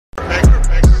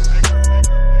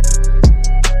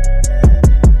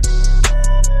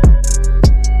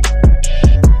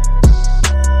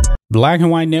Black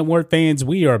and White Network fans,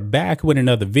 we are back with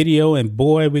another video, and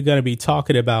boy, we're going to be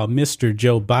talking about Mr.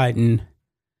 Joe Biden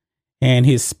and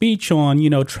his speech on,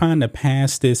 trying to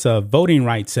pass this Voting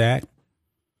Rights Act.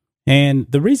 And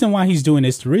the reason why he's doing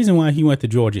this, the reason why he went to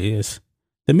Georgia is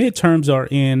the midterms are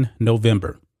in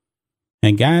November.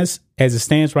 And guys, as it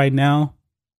stands right now,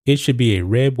 it should be a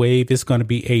red wave. It's going to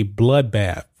be a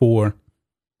bloodbath for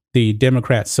the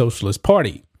Democrat Socialist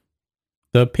Party.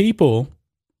 The people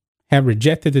have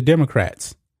rejected the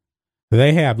Democrats.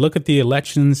 They have. Look at the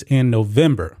elections in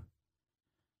November.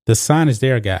 The sign is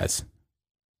there, guys.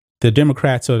 The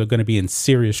Democrats are going to be in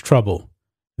serious trouble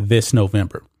this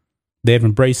November. They've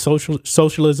embraced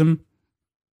socialism.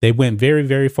 They went very,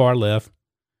 very far left.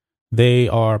 They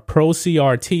are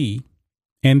pro-CRT,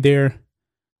 and they're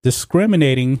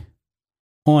discriminating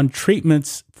on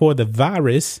treatments for the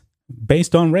virus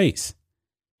based on race.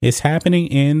 It's happening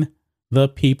in the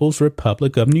People's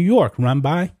Republic of New York, run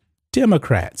by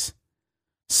Democrats.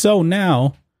 So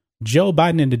now, Joe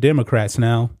Biden and the Democrats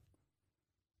now,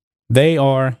 they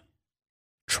are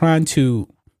trying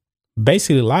to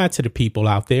basically lie to the people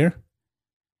out there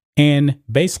and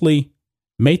basically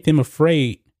make them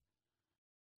afraid.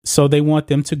 So they want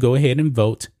them to go ahead and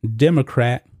vote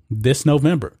Democrat this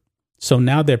November. So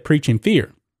now they're preaching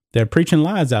fear. They're preaching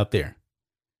lies out there.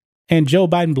 And Joe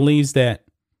Biden believes that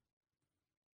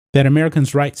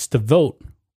Americans' rights to vote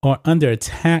are under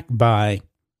attack by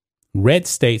red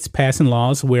states passing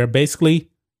laws where basically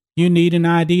you need an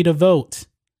ID to vote.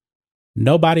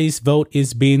 Nobody's vote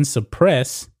is being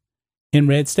suppressed in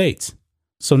red states.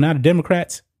 So now the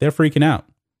Democrats, they're freaking out.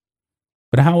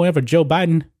 But however, Joe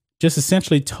Biden just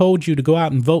essentially told you to go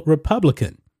out and vote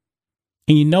Republican.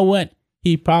 And you know what?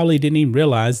 He probably didn't even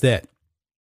realize that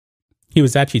he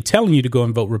was actually telling you to go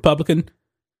and vote Republican.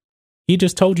 He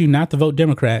just told you not to vote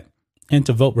Democrat and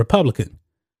to vote Republican.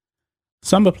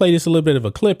 So I'm going to play this a little bit of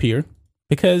a clip here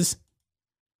because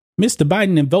Mr.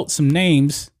 Biden invoked some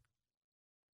names.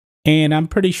 And I'm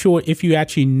pretty sure if you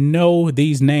actually know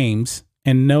these names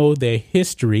and know their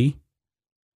history,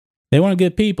 they weren't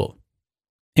good people.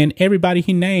 And everybody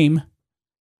he named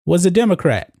was a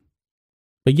Democrat.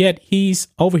 But yet he's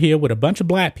over here with a bunch of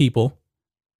black people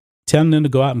telling them to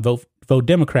go out and vote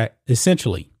Democrat,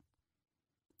 essentially.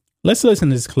 Let's listen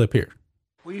to this clip here.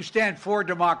 Will you stand for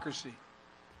democracy?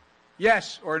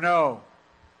 Yes or no?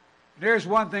 And here's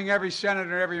one thing every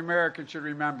senator, every American should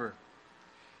remember.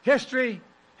 History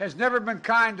has never been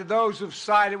kind to those who've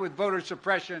sided with voter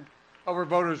suppression over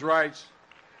voters' rights.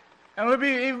 And it'll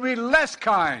even be less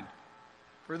kind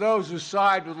for those who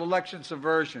side with election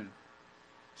subversion.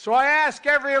 So I ask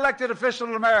every elected official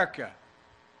in America,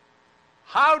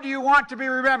 how do you want to be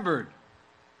remembered?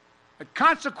 At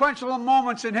consequential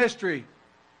moments in history,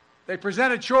 they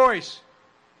present a choice.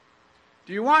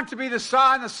 Do you want to be on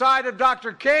the side of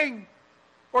Dr. King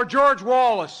or George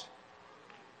Wallace?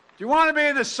 Do you want to be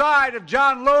on the side of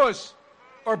John Lewis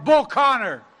or Bull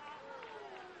Connor?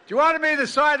 Do you want to be on the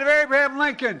side of Abraham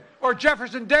Lincoln or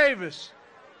Jefferson Davis?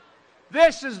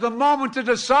 This is the moment to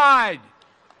decide,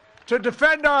 to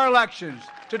defend our elections,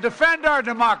 to defend our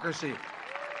democracy.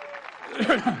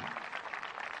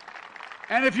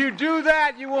 And if you do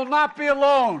that, you will not be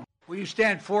alone. Will you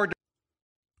stand for?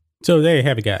 So there you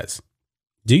have it, guys.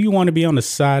 Do you want to be on the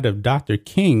side of Dr.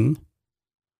 King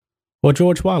or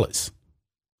George Wallace?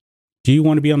 Do you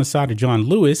want to be on the side of John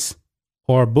Lewis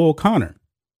or Bull Connor?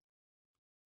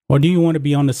 Or do you want to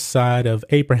be on the side of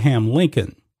Abraham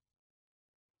Lincoln?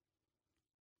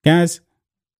 Guys,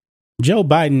 Joe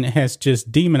Biden has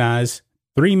just demonized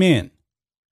 3 men.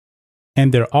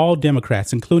 And they're all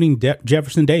Democrats, including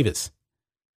Jefferson Davis.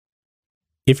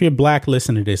 If you're black,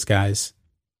 listen to this, guys.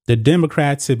 The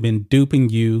Democrats have been duping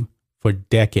you for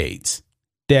decades.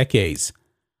 Decades.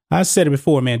 I said it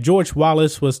before, man. George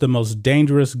Wallace was the most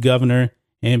dangerous governor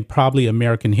in probably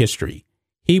American history.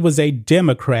 He was a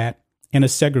Democrat and a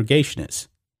segregationist.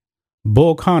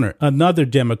 Bull Connor, another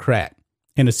Democrat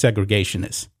and a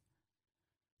segregationist.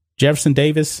 Jefferson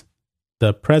Davis,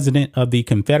 the president of the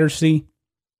Confederacy,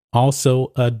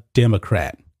 also a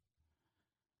Democrat.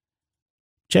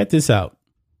 Check this out.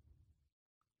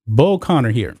 Bull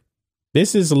Connor here.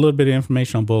 This is a little bit of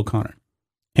information on Bull Connor.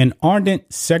 An ardent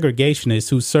segregationist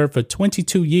who served for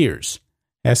 22 years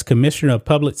as Commissioner of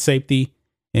Public Safety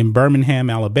in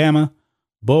Birmingham, Alabama,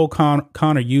 Bull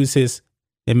Connor used his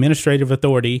administrative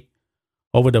authority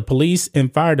over the police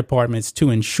and fire departments to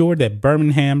ensure that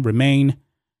Birmingham remained,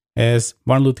 as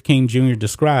Martin Luther King Jr.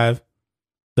 described,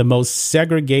 the most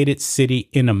segregated city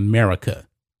in America.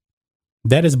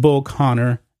 That is Bull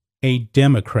Connor, a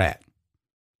Democrat.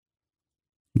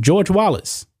 George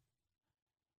Wallace.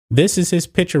 This is his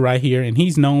picture right here. And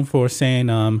he's known for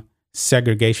saying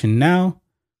segregation now,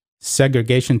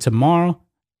 segregation tomorrow.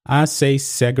 I say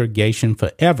segregation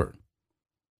forever.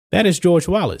 That is George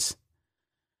Wallace.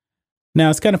 Now,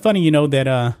 it's kind of funny,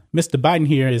 that Mr. Biden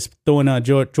here is throwing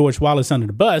George Wallace under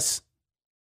the bus.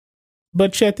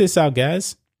 But check this out,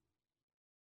 guys.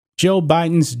 Joe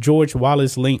Biden's George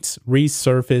Wallace links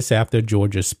resurface after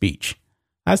Georgia's speech.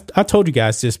 I told you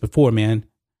guys this before, man.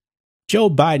 Joe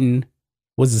Biden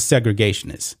was a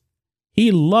segregationist.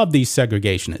 He loved these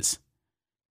segregationists.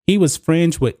 He was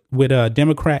friends with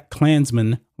Democrat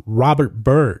Klansman Robert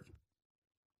Byrd.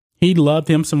 He loved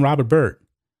him some Robert Byrd.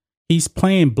 He's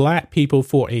playing black people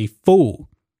for a fool.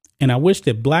 And I wish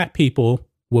that black people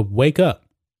would wake up.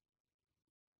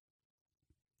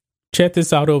 Check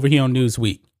this out over here on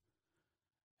Newsweek.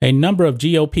 A number of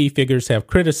GOP figures have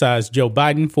criticized Joe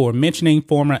Biden for mentioning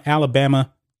former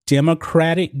Alabama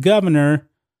Democratic Governor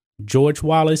George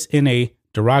Wallace in a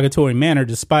derogatory manner,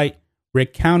 despite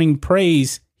recounting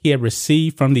praise he had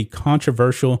received from the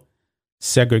controversial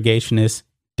segregationist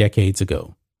decades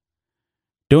ago.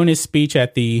 During his speech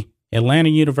at the Atlanta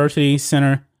University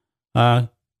Center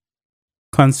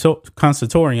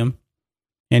Consultorium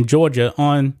in Georgia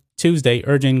on Tuesday,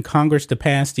 urging Congress to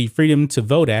pass the Freedom to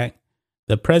Vote Act,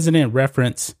 the president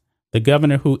referenced the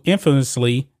governor who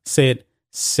infamously said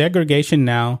segregation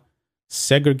now,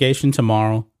 segregation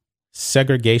tomorrow,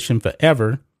 segregation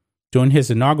forever during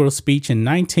his inaugural speech in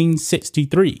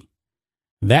 1963.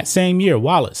 That same year,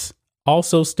 Wallace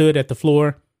also stood at the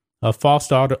floor of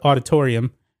Foster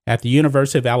Auditorium at the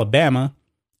University of Alabama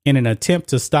in an attempt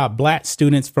to stop black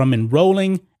students from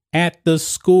enrolling at the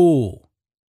school.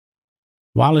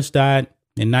 Wallace died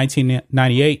in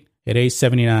 1998 at age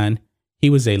 79. He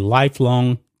was a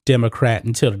lifelong Democrat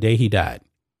until the day he died.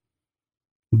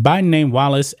 Biden named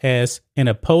Wallace as an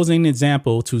opposing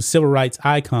example to civil rights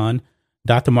icon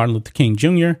Dr. Martin Luther King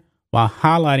Jr., while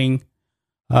highlighting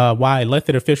why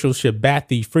elected officials should back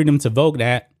the Freedom to Vote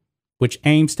Act, which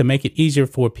aims to make it easier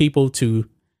for people to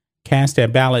cast their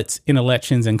ballots in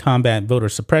elections and combat voter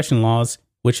suppression laws,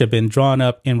 which have been drawn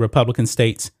up in Republican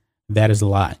states. That is a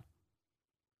lie.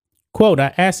 Quote,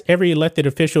 I asked every elected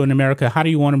official in America, how do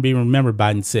you want to be remembered?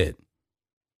 Biden said.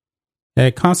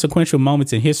 At consequential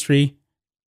moments in history,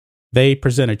 they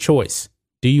present a choice.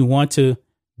 Do you want to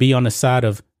be on the side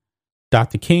of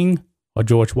Dr. King or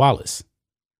George Wallace?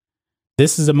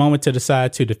 This is a moment to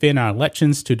decide to defend our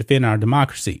elections, to defend our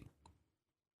democracy.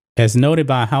 As noted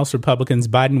by House Republicans,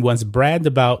 Biden once bragged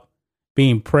about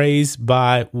being praised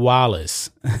by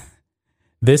Wallace.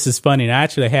 This is funny. And I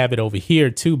actually have it over here,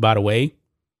 too, by the way.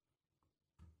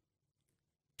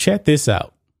 Check this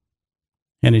out.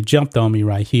 And it jumped on me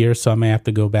right here, so I may have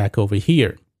to go back over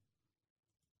here.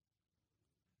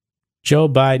 Joe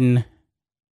Biden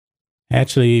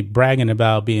actually bragging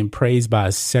about being praised by a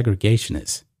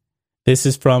segregationist. This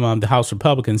is from the House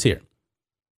Republicans here.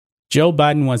 Joe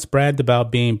Biden once bragged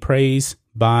about being praised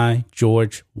by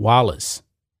George Wallace.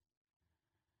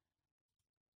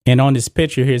 And on this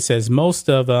picture here, it says most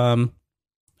of,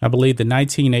 I believe, the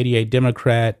 1988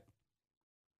 Democrat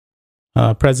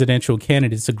presidential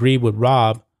candidates agreed with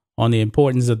Rob on the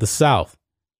importance of the South.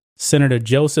 Senator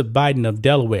Joseph Biden of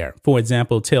Delaware, for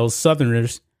example, tells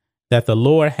Southerners that the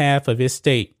lower half of his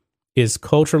state is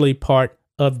culturally part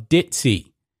of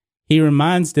Dixie. He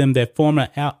reminds them that former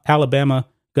Alabama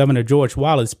Governor George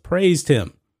Wallace praised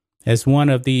him as one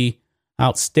of the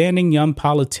outstanding young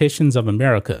politicians of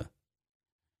America.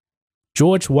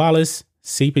 George Wallace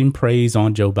seeping praise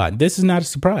on Joe Biden. This is not a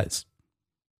surprise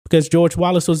because George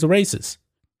Wallace was a racist.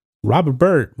 Robert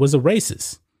Byrd was a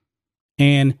racist.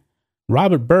 And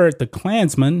Robert Byrd, the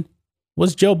Klansman,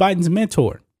 was Joe Biden's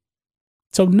mentor.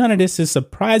 So none of this is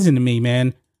surprising to me,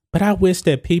 man. But I wish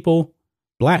that people,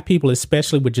 black people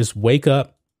especially, would just wake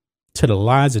up to the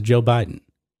lies of Joe Biden.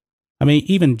 I mean,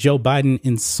 even Joe Biden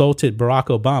insulted Barack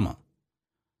Obama,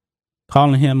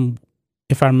 calling him,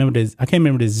 if I remember this, I can't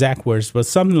remember the exact words, but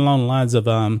something along the lines of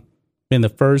being the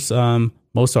first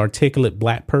most articulate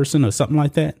black person or something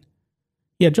like that.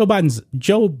 Yeah, Joe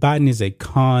Biden is a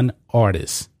con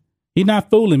artist. He's not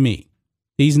fooling me.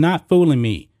 He's not fooling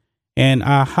me. And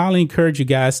I highly encourage you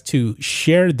guys to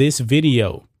share this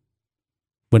video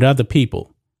with other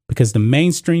people because the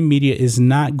mainstream media is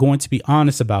not going to be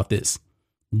honest about this.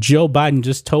 Joe Biden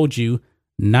just told you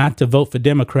not to vote for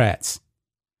Democrats.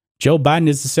 Joe Biden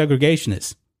is a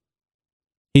segregationist.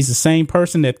 He's the same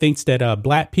person that thinks that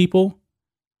black people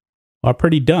are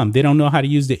pretty dumb. They don't know how to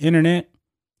use the internet.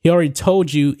 He already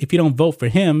told you if you don't vote for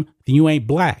him, then you ain't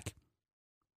black.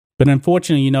 But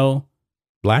unfortunately,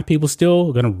 black people still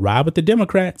are going to ride with the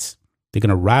Democrats. They're going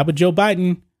to ride with Joe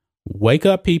Biden Wake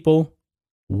up, people.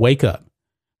 Wake up.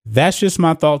 That's just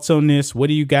my thoughts on this. What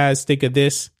do you guys think of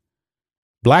this?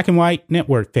 Black and White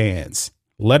Network fans,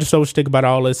 let us know what you think about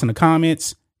all this in the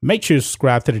comments. Make sure to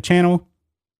subscribe to the channel,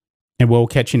 and we'll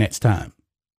catch you next time.